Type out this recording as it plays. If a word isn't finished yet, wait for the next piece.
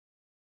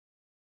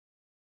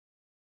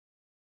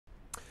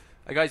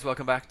Hi guys,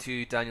 welcome back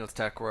to Daniel's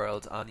Tech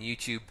World on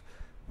YouTube,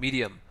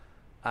 Medium,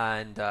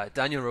 and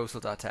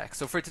DanielRosehill.tech.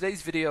 So for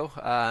today's video,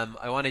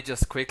 I want to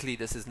just quickly,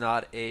 this is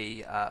not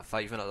a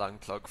 5 minute long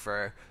plug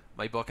for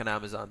my book on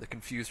Amazon, The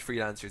Confused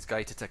Freelancer's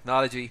Guide to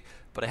Technology,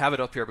 but I have it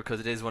up here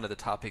because it is one of the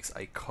topics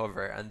I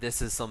cover, and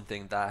this is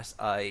something that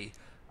I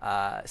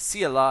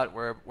see a lot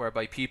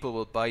whereby people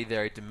will buy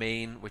their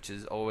domain, which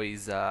is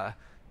always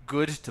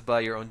good to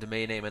buy your own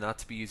domain name and not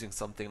to be using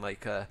something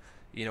like a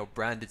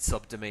branded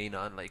subdomain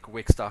on like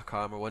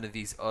Wix.com or one of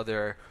these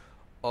other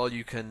all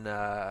you can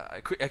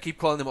I keep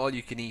calling them all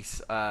you can eat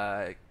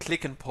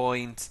click and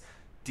point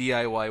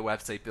DIY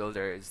website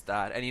builders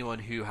that anyone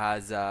who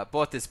has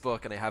bought this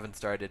book, and I haven't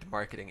started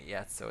marketing it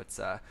yet, so it's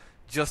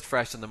just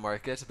fresh on the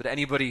market, but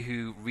anybody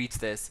who reads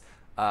this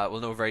will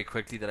know very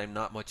quickly that I'm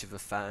not much of a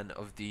fan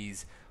of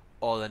these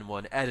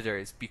all-in-one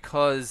editors,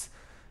 because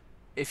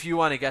if you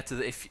want to get to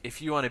the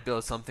if you want to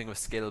build something with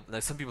scale, now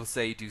some people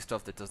say do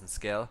stuff that doesn't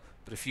scale,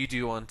 but if you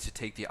do want to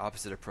take the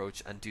opposite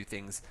approach and do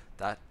things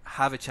that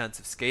have a chance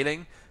of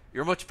scaling,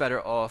 you're much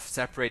better off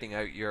separating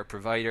out your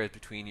providers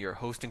between your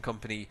hosting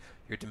company,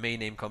 your domain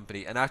name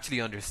company, and actually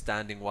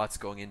understanding what's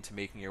going into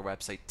making your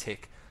website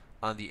tick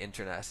on the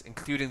internet,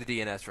 including the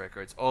DNS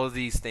records. All of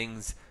these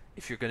things,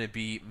 if you're going to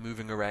be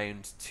moving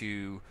around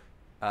to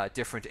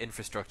different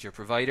infrastructure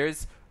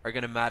providers, are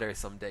going to matter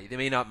someday. They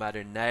may not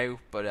matter now,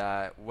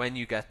 but when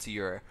you get to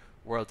your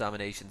world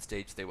domination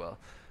stage, they will.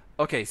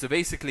 Okay, so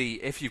basically,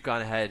 if you've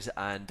gone ahead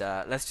and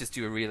let's just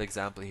do a real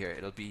example here,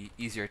 it'll be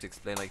easier to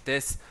explain like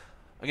this.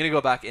 I'm going to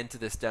go back into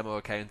this demo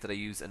account that I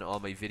use in all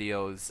my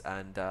videos,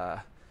 and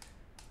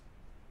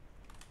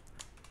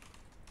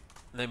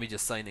let me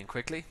just sign in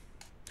quickly.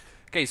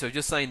 Okay, so I've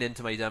just signed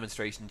into my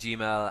demonstration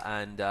Gmail,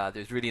 and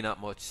there's really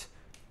not much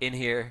in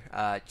here,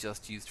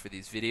 just used for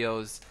these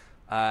videos.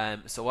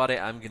 So what I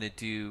am going to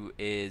do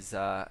is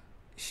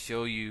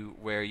show you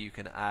where you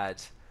can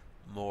add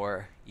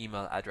more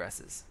email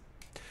addresses.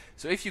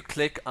 So if you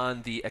click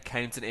on the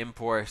accounts and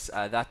import,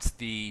 that's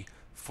the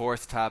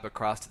fourth tab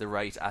across to the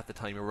right at the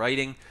time of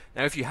writing.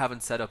 Now if you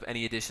haven't set up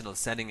any additional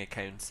sending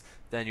accounts,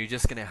 then you're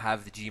just going to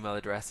have the Gmail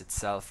address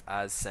itself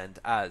as sent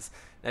as.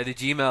 Now the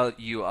Gmail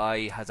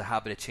UI has a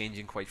habit of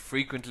changing quite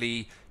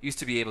frequently. Used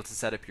to be able to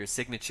set up your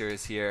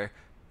signatures here.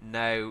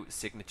 Now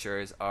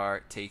signatures are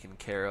taken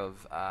care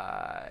of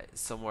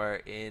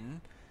somewhere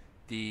in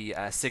the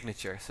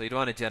signature, so you don't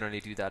want to generally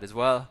do that as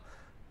well.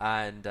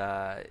 And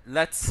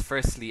let's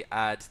firstly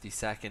add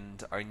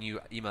our new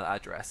email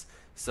address.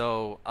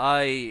 So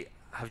I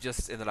have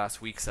just in the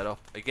last week set up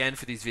again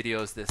for these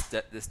videos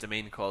this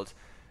domain called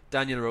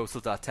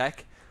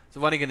DanielRosehill.tech.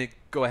 So what I'm going to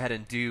go ahead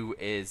and do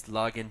is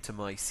log into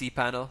my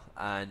cPanel,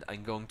 and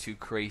I'm going to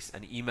create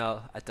an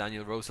email at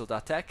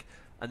DanielRosehill.tech,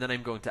 and then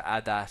I'm going to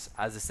add that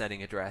as a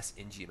sending address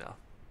in Gmail.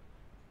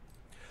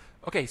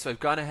 Okay, so I've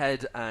gone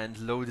ahead and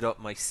loaded up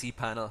my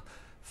cPanel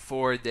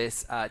for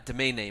this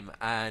domain name,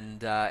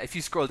 and if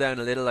you scroll down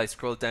a little, I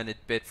scrolled down a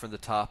bit from the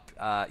top,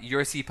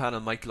 your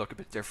cPanel might look a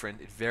bit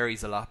different. It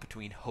varies a lot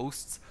between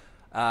hosts.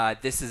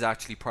 This is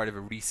actually part of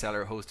a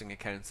reseller hosting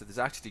account, so there's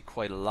actually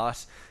quite a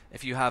lot.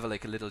 If you have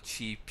like a little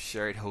cheap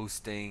shared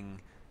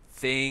hosting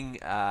thing,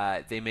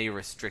 they may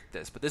restrict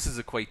this, but this is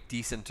a quite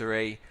decent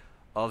array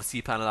of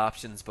cPanel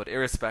options. But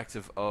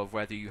irrespective of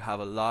whether you have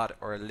a lot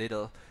or a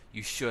little,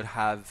 you should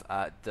have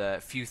the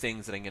few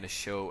things that I'm going to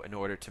show in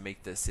order to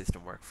make this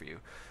system work for you.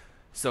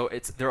 So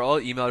they're all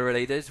email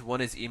related. One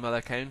is email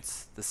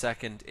accounts, the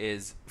second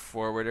is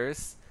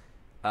forwarders,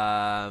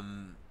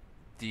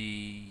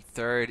 the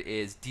third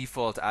is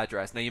default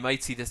address. Now you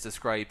might see this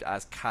described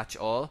as catch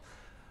all,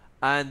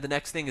 and the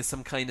next thing is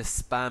some kind of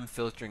spam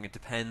filtering. It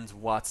depends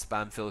what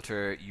spam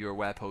filter your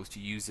web host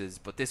uses,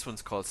 but this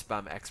one's called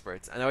Spam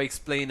Experts. And I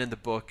explain in the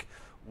book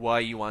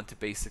why you want to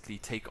basically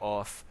take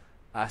off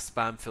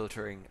spam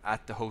filtering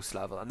at the host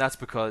level, and that's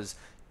because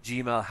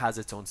Gmail has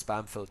its own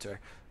spam filter.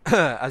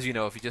 As you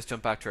know, if you just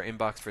jump back to our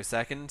inbox for a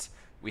second,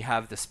 we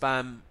have the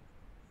spam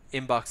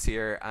inbox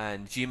here,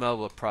 and Gmail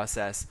will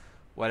process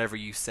whatever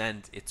you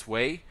send its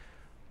way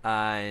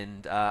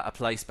and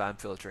apply spam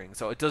filtering.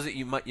 So it doesn't.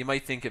 You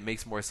might think it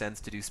makes more sense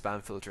to do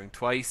spam filtering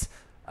twice.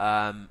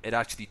 It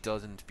actually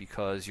doesn't,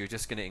 because you're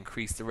just going to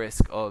increase the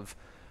risk of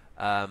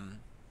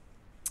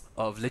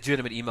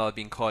legitimate email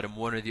being caught in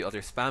one or the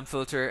other spam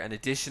filter. And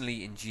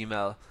additionally, in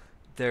Gmail,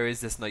 there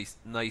is this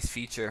nice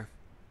feature.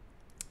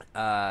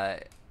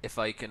 If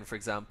I can, for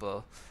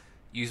example,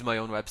 use my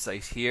own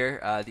website here,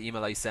 the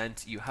email I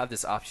sent, you have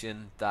this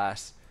option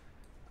that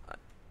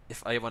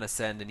if I want to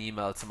send an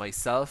email to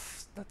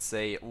myself, let's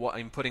say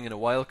I'm putting in a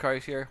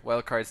wildcard here.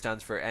 Wildcard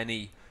stands for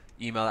any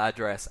email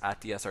address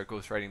at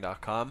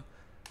dsrghostwriting.com,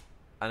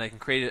 and I can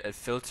create a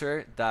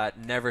filter that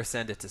never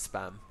send it to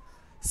spam.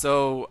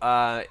 So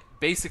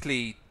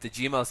basically, the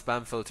Gmail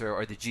spam filter,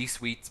 or the G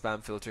Suite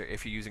spam filter,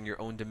 if you're using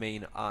your own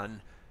domain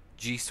on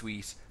G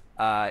Suite,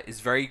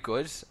 is very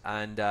good,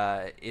 and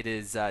it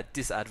is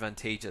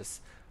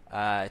disadvantageous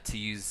to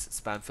use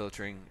spam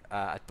filtering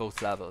at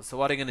both levels. So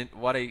what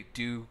I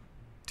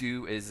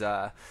do is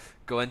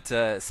go into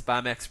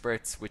Spam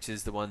Experts, which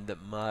is the one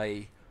that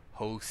my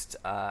host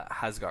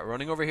has got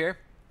running over here.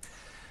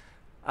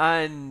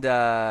 And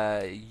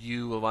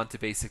you will want to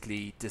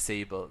basically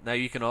disable. Now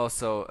you can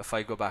also, if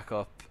I go back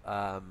up,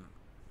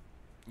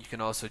 you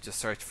can also just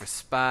search for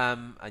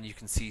spam, and you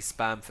can see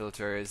spam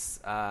filters.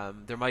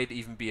 There might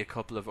even be a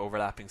couple of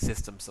overlapping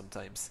systems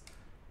sometimes.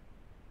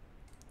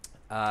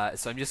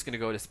 So I'm just going to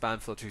go to spam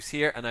filters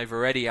here, and I've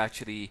already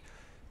actually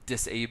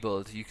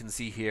disabled. You can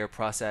see here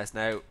process.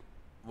 Now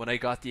when I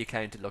got the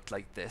account, it looked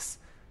like this.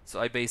 So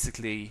I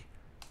basically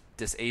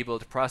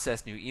disabled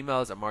process new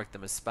emails and marked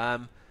them as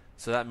spam.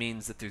 So that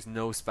means that there's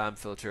no spam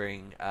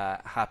filtering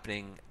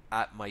happening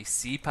at my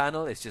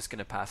cPanel. It's just going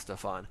to pass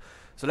stuff on.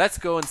 So let's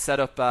go and set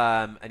up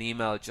an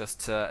email just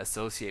to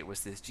associate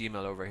with this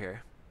Gmail over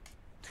here.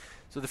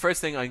 So the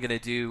first thing I'm going to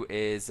do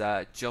is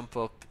jump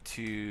up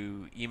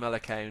to email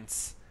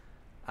accounts,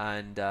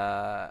 and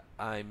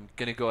I'm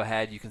going to go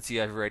ahead. You can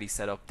see I've already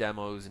set up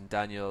demos and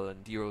Daniel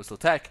and Rosehill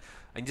Tech.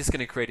 I'm just going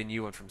to create a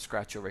new one from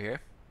scratch over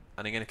here,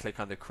 and I'm going to click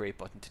on the create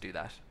button to do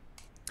that.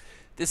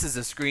 This is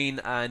a screen,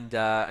 and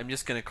I'm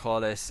just going to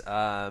call it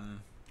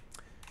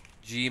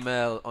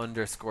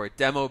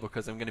Gmail_demo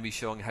because I'm going to be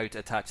showing how to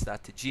attach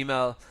that to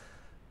Gmail,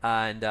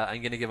 and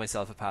I'm going to give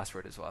myself a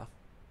password as well.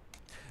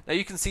 Now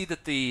you can see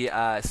that the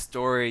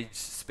storage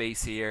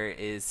space here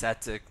is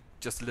set to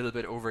just a little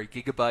bit over a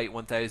gigabyte,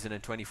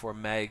 1024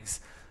 megs.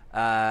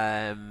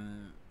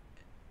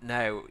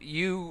 Now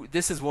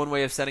this is one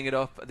way of setting it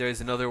up.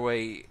 There's another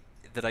way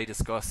that I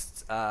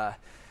discussed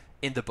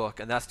in the book,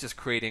 and that's just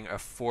creating a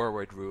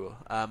forward rule.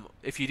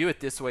 If you do it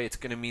this way, it's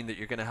going to mean that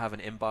you're going to have an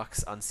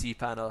inbox on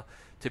cPanel.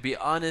 To be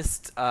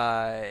honest,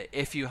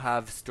 if you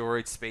have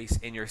storage space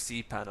in your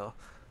cPanel,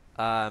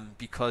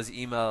 because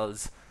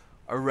emails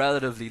are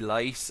relatively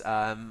light,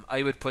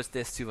 I would put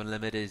this to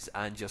unlimited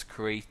and just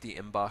create the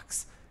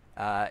inbox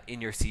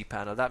in your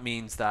cPanel. That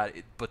means that,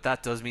 but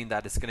that does mean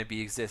that it's going to be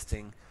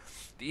existing.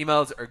 The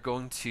emails are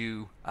going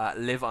to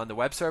live on the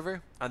web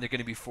server, and they're going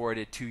to be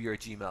forwarded to your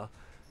Gmail.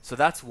 So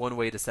that's one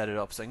way to set it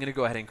up. So I'm going to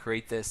go ahead and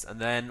create this,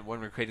 and then when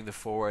we're creating the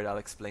forward, I'll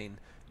explain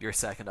your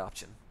second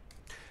option.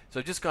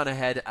 So I've just gone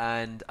ahead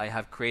and I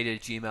have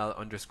created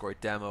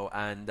Gmail_demo,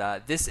 and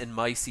this in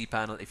my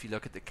cPanel, if you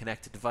look at the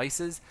connected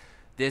devices,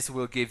 this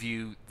will give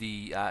you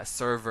the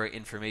server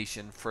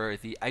information for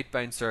the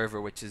outbound server,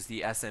 which is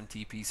the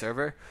SMTP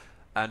server,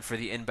 and for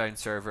the inbound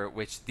server,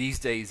 which these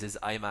days is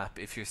IMAP.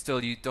 If you're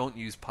still, you don't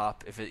use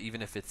POP,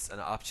 even if it's an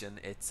option,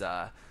 it's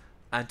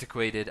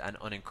antiquated and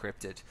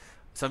unencrypted.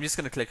 So I'm just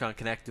going to click on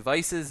connect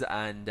devices,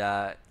 and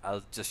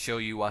I'll just show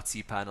you what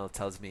cPanel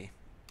tells me.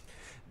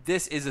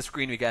 This is a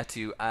screen we get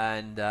to,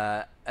 and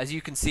as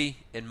you can see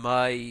in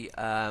my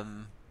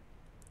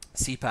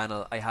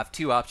cPanel, I have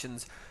two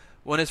options.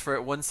 One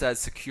says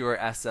secure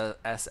SSL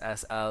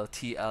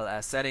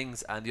TLS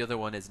settings, and the other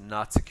one is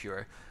not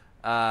secure.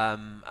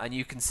 And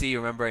you can see,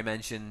 remember I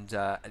mentioned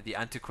the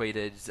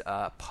antiquated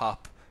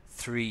POP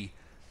 3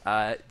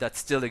 that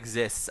still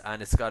exists,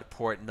 and it's got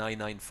port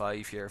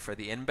 995 here for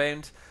the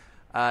inbound.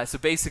 So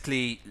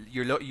basically,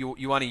 you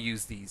want to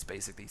use these,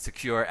 basically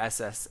secure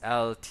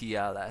SSL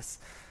TLS.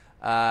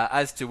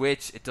 As to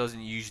which, it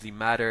doesn't usually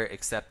matter,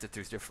 except that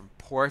there's different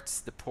ports.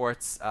 The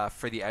ports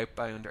for the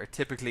outbound are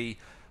typically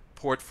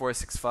port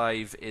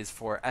 465 is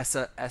for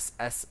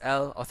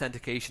SSL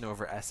authentication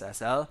over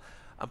SSL,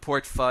 and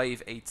port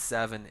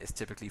 587 is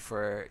typically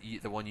for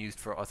the one used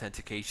for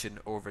authentication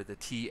over the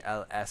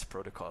TLS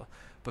protocol.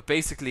 But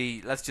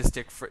basically, let's just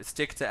stick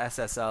to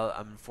SSL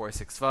and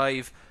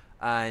 465.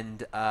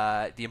 And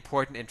the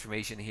important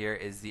information here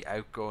is the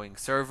outgoing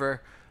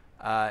server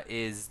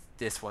is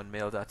this one,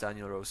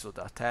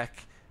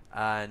 mail.danielrosehill.tech,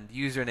 and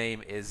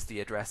username is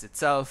the address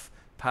itself.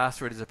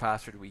 Password is a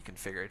password we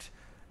configured.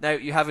 Now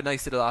you have a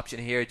nice little option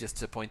here, just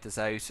to point this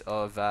out,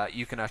 of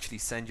you can actually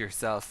send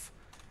yourself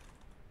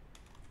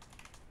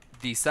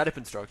the setup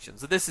instructions.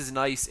 So this is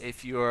nice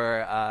if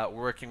you're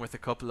working with a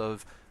couple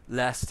of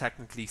less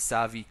technically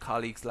savvy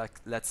colleagues, like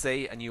let's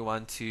say, and you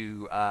want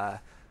to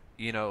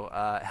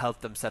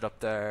help them set up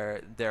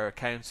their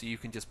account. So you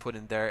can just put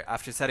in there,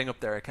 after setting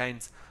up their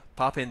accounts,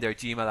 pop in their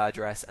Gmail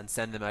address and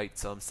send them out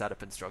some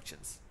setup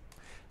instructions.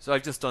 So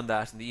I've just done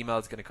that, and the email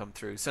is going to come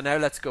through. So now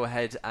let's go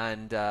ahead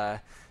and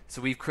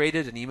so we've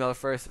created an email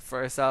for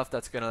ourselves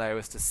that's going to allow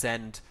us to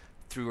send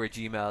through our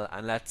Gmail,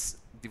 and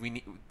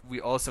we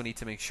also need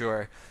to make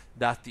sure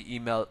that the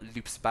email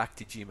loops back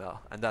to Gmail,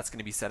 and that's going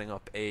to be setting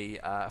up a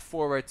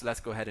forward. So let's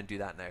go ahead and do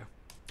that now.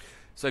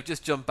 So I've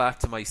just jumped back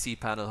to my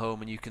cPanel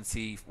home, and you can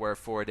see where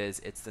forward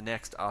is. It's the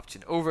next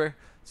option over.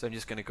 So I'm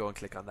just going to go and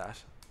click on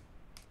that.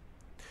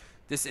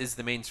 This is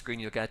the main screen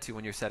you'll get to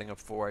when you're setting up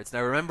forwards.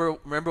 Now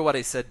remember what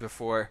I said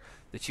before,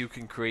 that you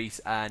can create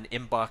an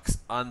inbox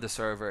on the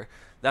server.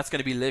 That's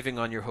going to be living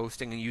on your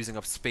hosting and using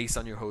up space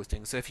on your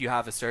hosting. So if you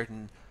have a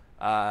certain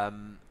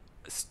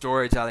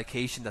storage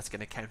allocation, that's going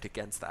to count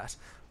against that.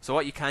 So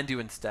what you can do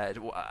instead,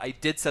 I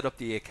did set up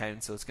the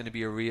account, so it's going to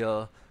be a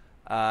real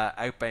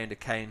outbound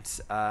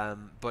account,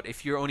 but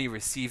if you're only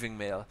receiving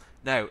mail,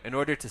 now in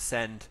order to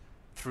send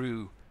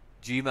through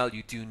Gmail,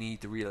 you do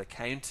need the real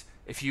account.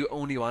 If you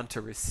only want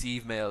to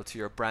receive mail to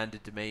your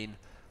branded domain,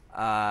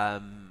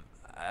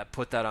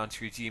 put that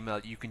onto your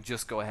Gmail, you can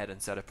just go ahead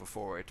and set up a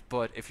forward.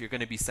 But if you're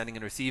going to be sending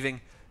and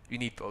receiving, you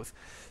need both.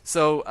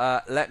 So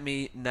let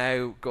me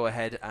now go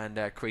ahead and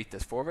create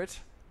this forward.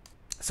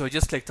 So I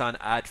just clicked on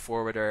add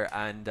forwarder,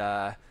 and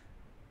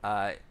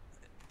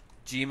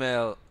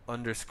Gmail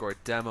underscore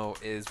demo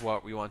is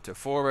what we want to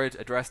forward,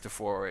 address to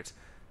forward,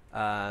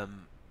 at,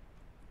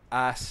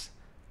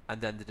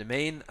 and then the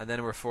domain, and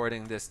then we're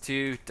forwarding this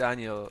to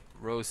Daniel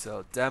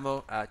Rosehill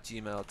demo at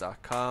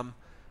gmail.com.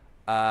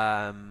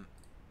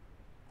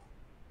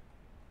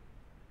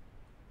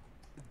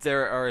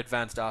 There are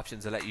advanced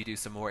options that let you do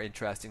some more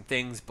interesting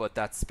things, but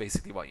that's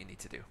basically what you need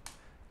to do.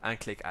 And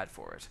click add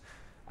forward.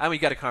 And we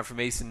get a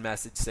confirmation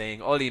message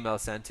saying all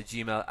emails sent to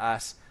Gmail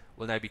at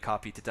will now be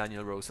copied to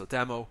Daniel Rosehill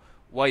demo.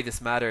 Why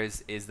this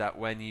matters is that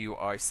when you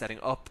are setting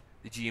up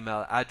the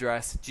Gmail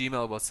address,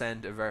 Gmail will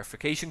send a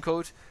verification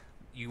code.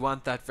 You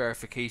want that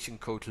verification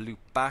code to loop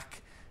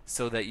back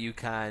so that you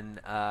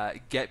can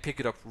pick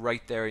it up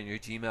right there in your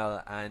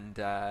Gmail and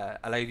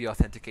allow the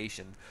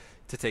authentication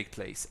to take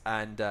place.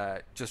 And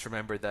just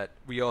remember that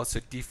we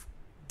also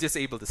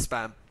disable the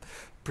spam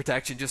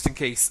protection just in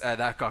case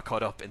that got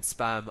caught up in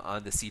spam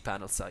on the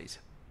cPanel side.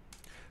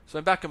 So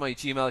I'm back on my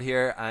Gmail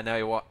here, and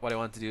now what I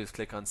want to do is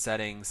click on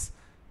settings,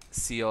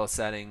 see all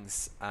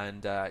settings,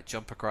 and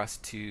jump across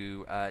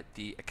to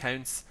the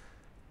accounts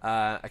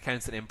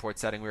and import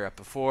setting we were at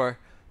before.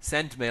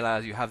 Send mail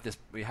as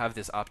we have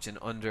this option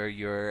under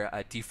your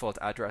default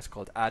address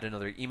called add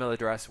another email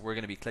address. We're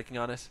going to be clicking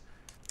on it.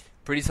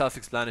 Pretty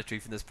self-explanatory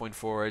from this point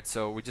forward.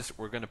 So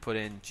we're going to put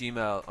in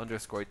Gmail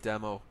underscore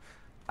demo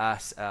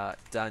at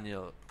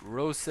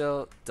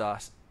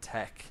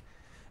danielrosehill.tech.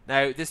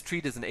 Now this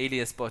treat is an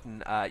alias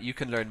button. You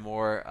can learn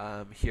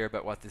more here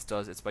about what this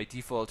does. It's by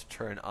default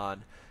turn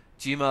on.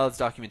 Gmail's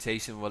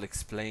documentation will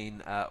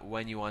explain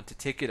when you want to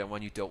tick it and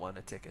when you don't want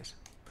to tick it.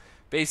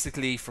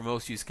 Basically, for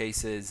most use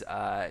cases,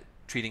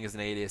 treating as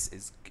an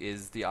alias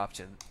is the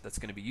option that's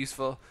going to be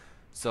useful.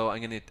 So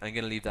I'm gonna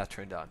leave that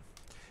turned on.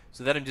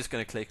 So then I'm just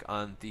going to click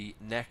on the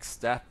next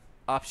step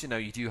option. Now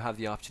you do have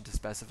the option to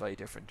specify a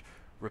different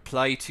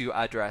reply to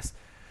address.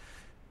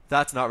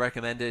 That's not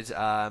recommended.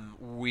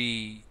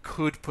 We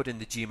could put in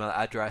the Gmail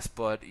address,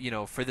 but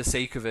for the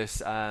sake of it,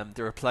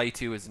 the reply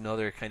to is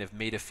another kind of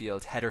meta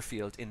field, header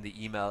field in the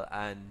email,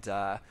 and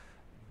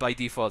by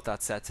default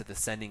that's set to the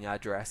sending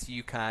address.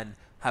 You can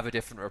have a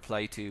different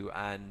reply to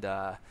and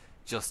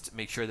just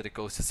make sure that it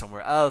goes to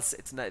somewhere else.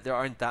 There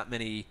aren't that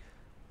many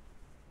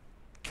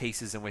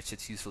cases in which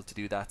it's useful to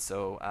do that,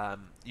 so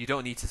you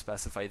don't need to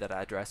specify that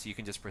address. You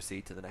can just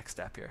proceed to the next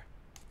step here.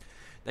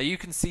 Now you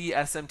can see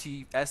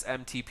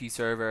SMTP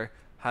server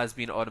has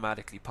been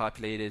automatically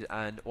populated,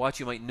 and what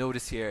you might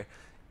notice here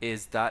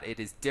is that it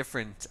is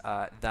different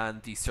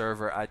than the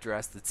server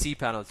address that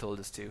cPanel told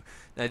us to.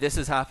 Now this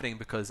is happening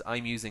because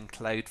I'm using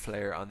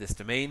Cloudflare on this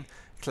domain.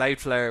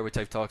 Cloudflare, which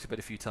I've talked about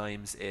a few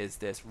times, is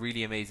this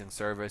really amazing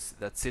service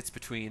that sits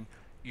between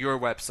your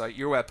website,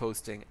 your web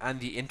hosting, and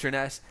the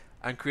internet,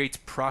 and creates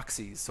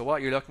proxies. So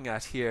what you're looking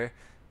at here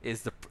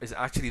is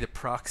actually the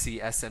proxy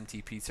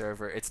SMTP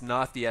server. It's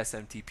not the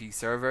SMTP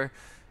server.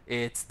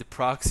 It's the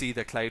proxy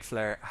that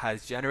Cloudflare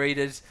has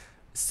generated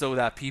so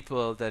that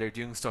people that are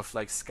doing stuff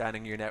like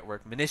scanning your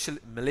network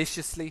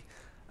maliciously,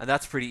 and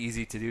that's pretty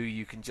easy to do.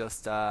 You can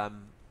just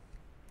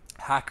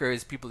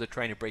hackers, people that are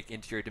trying to break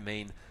into your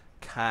domain,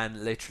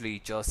 can literally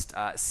just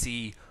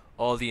see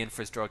all the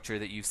infrastructure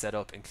that you've set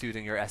up,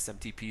 including your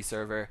SMTP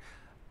server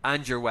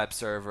and your web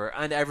server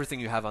and everything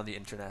you have on the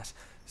internet.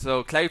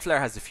 So Cloudflare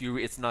has a few.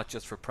 It's not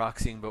just for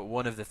proxying, but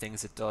one of the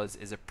things it does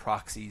is it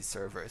proxies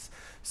servers.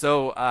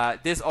 So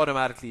this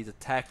automatically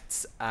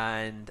detects,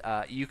 and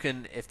you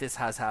can, if this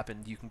has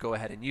happened, you can go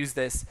ahead and use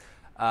this.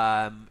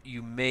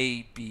 You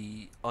may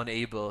be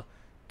unable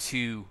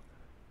to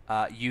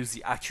use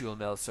the actual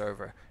mail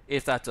server.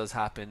 If that does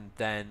happen,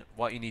 then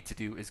what you need to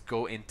do is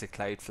go into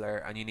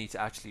Cloudflare and you need to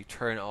actually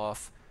turn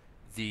off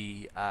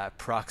the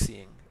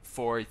proxying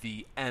for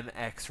the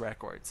MX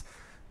records.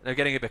 Now,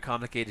 getting a bit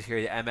complicated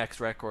here, the MX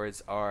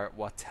records are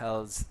what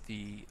tells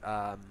the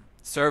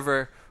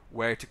server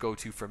where to go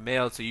to for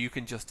mail, so you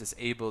can just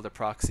disable the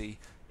proxy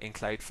in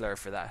Cloudflare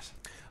for that.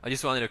 I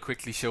just wanted to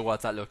quickly show what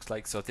that looks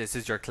like. So this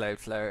is your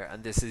Cloudflare,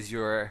 and this is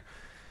your,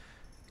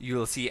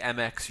 you'll see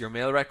MX, your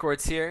mail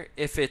records here.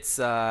 If it's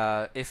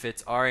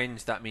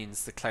orange, that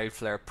means the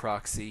Cloudflare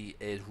proxy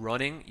is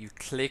running. You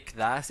click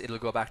that, it'll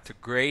go back to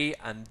gray,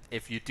 and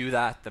if you do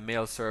that, the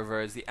mail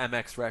servers, the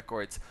MX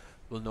records,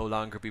 will no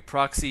longer be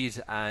proxied,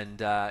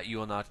 and you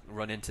will not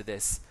run into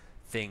this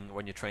thing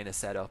when you're trying to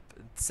set up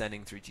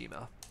sending through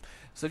Gmail.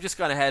 So I've just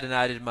gone ahead and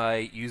added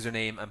my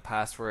username and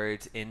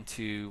password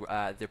into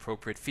the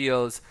appropriate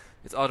fields.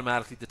 It's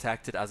automatically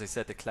detected, as I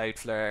said, the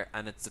Cloudflare,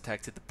 and it's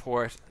detected the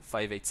port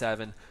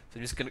 587. So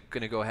I'm just going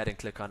to go ahead and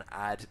click on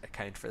add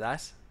account for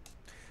that.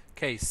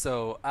 Okay,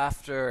 so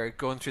after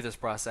going through this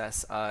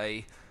process,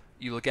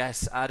 you will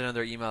get add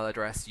another email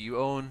address you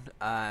own,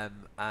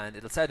 and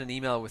it'll send an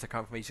email with a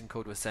confirmation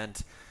code was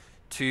sent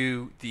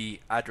to the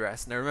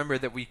address. Now remember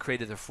that we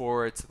created a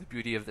forward, so the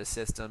beauty of this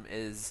system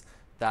is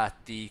that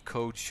the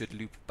code should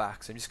loop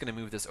back. So I'm just going to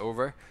move this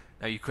over.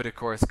 Now you could of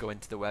course go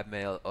into the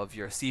webmail of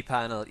your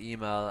cPanel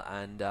email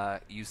and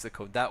use the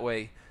code that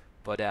way,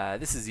 but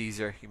this is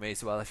easier. You may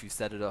as well, if you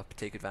set it up,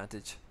 take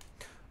advantage.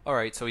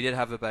 Alright, so we did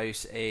have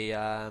about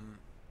a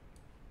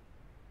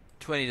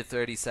 20 to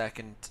 30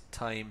 second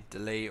time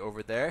delay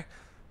over there,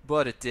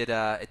 but it did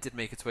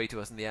make its way to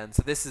us in the end.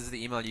 So this is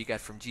the email you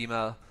get from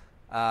Gmail.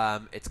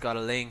 It's got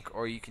a link,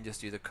 or you can just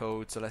do the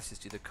code. So let's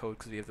just do the code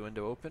because we have the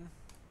window open.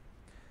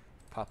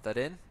 Pop that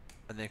in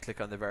and then click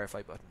on the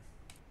verify button.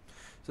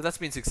 So that's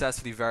been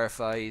successfully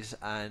verified,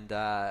 and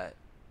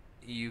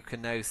you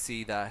can now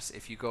see that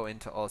if you go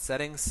into all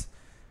settings,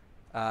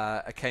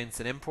 accounts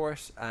and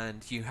import,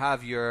 and you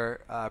have your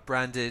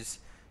branded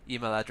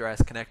email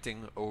address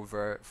connecting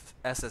over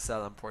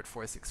SSL on port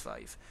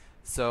 465.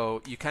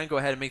 So you can go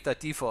ahead and make that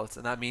default,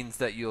 and that means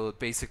that you'll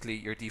basically,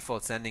 your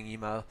default sending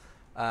email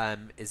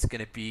is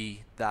going to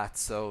be that.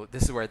 So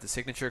this is where the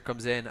signature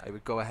comes in. I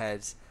would go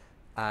ahead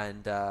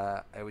and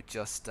I would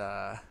just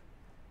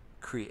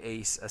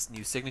create a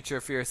new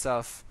signature for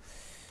yourself.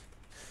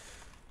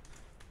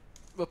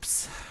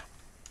 Whoops.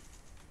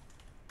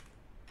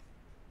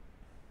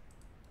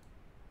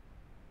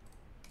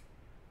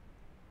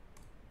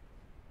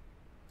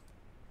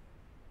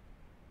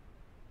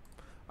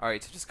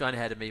 Alright, so just gone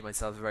ahead and made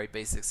myself a very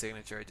basic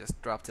signature. I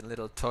just dropped in a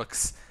little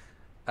tux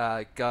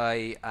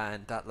guy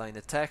and that line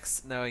of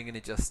text. Now I'm going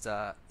to just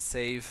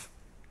save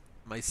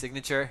my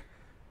signature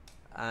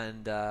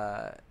and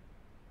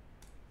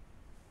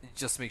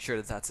just make sure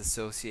that that's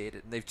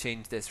associated. And they've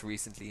changed this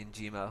recently in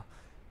Gmail,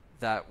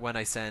 that when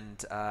I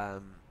send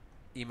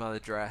email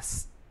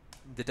address,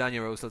 the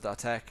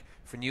danielrosehill.tech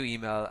for new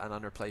email and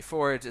on reply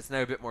forward, it's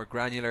now a bit more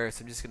granular.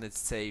 So I'm just going to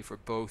say for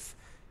both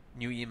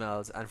new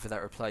emails and for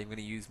that reply, I'm going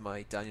to use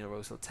my Daniel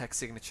Rosehill text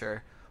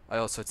signature. I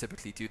also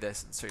typically do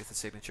this, insert the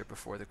signature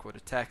before the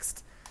quoted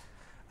text,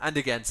 and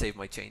again save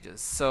my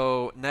changes.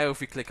 So now if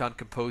we click on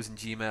compose in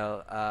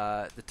Gmail,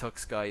 the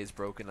tux guy is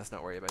broken. Let's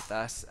not worry about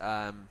that.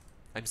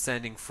 I'm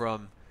sending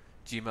from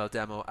Gmail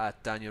demo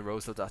at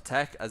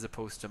danielrosehill.tech as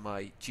opposed to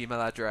my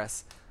Gmail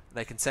address, and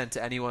I can send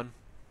to anyone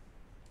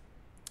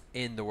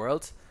in the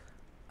world.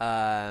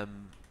 I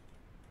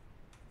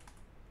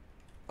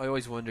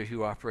always wonder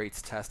who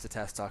operates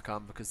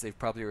test2test.com, because they've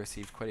probably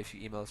received quite a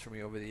few emails from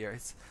me over the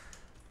years.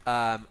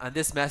 And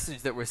this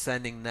message that we're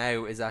sending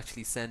now is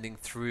actually sending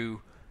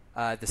through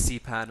the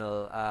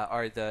cPanel,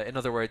 or in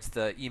other words,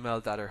 the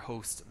email that our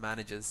host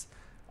manages.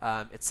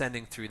 It's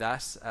sending through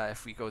that.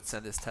 If we go and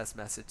send this test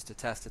message to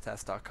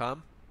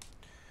test2test.com,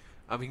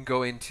 and we can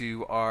go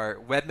into our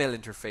webmail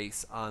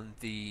interface on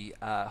the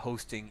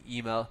hosting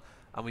email,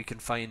 and we can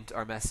find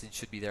our message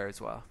should be there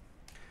as well.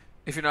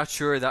 If you're not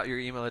sure that your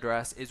email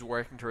address is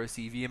working to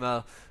receive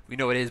email, we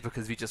know it is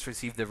because we just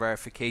received the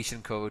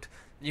verification code.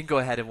 You can go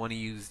ahead and want to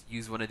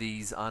use one of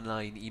these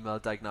online email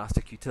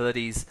diagnostic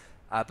utilities,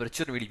 but it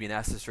shouldn't really be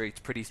necessary. It's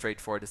pretty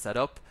straightforward to set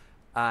up.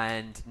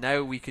 And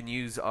now we can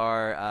use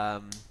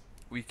our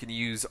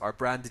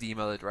branded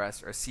email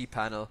address, or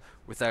cPanel,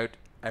 without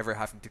ever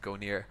having to go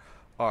near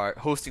our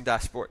hosting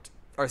dashboard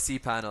or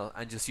cPanel,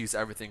 and just use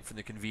everything from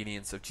the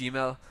convenience of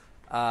Gmail.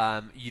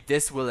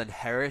 This will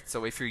inherit,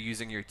 so if you're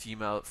using your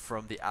Gmail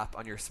from the app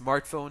on your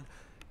smartphone,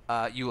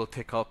 you will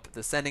pick up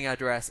the sending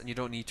address, and you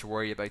don't need to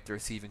worry about the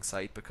receiving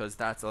site, because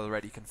that's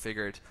already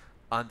configured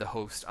on the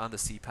host, on the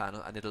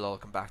cPanel, and it'll all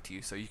come back to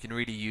you. So you can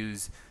really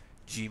use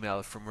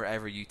Gmail from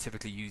wherever you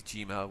typically use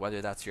Gmail,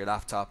 whether that's your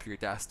laptop, your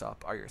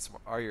desktop, or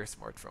your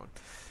smartphone.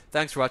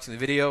 Thanks for watching the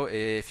video.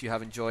 If you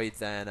have enjoyed,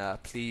 then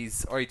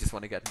please, or you just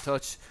want to get in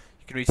touch,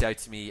 you can reach out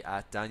to me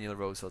at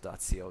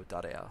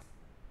danielrosehill.co.il.